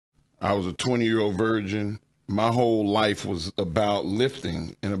I was a 20-year-old virgin. My whole life was about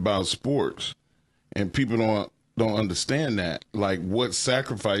lifting and about sports, and people don't understand that, like what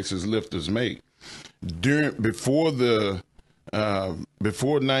sacrifices lifters make. Before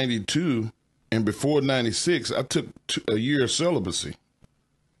 92 and before 96, I took a year of celibacy.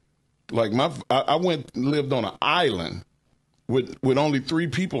 Like I went and lived on an island with only 3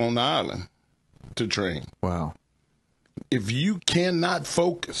 people on the island to train. Wow. If you cannot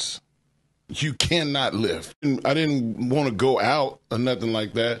focus, you cannot lift. And I didn't want to go out or nothing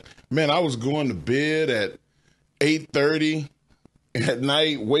like that. Man, I was going to bed at 8:30 at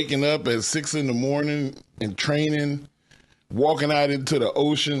night, waking up at 6 in the morning and training, walking out into the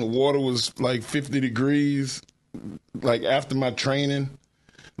ocean. The water was like 50 degrees, like after my training.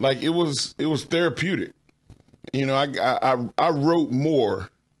 Like it was therapeutic. You know, I wrote more.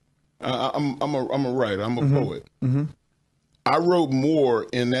 I'm a writer. I'm a poet. Mm-hmm. I wrote more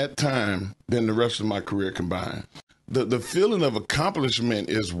in that time than the rest of my career combined. The feeling of accomplishment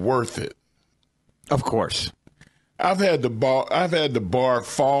is worth it. Of course. I've had the bar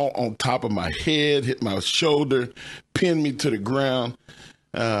fall on top of my head, hit my shoulder, pin me to the ground.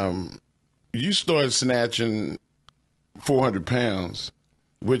 You start snatching 400 pounds,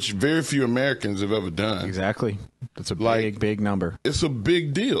 which very few Americans have ever done. Exactly. That's a Like, big number. It's a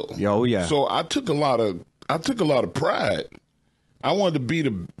big deal. Oh yeah. So I took a lot of pride. I wanted to be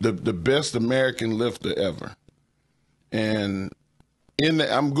the best American lifter ever, and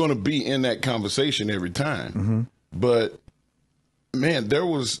I'm going to be in that conversation every time. Mm-hmm. But man, there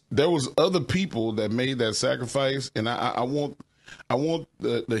was other people that made that sacrifice, and I want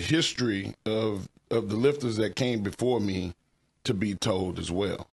the history of the lifters that came before me to be told as well.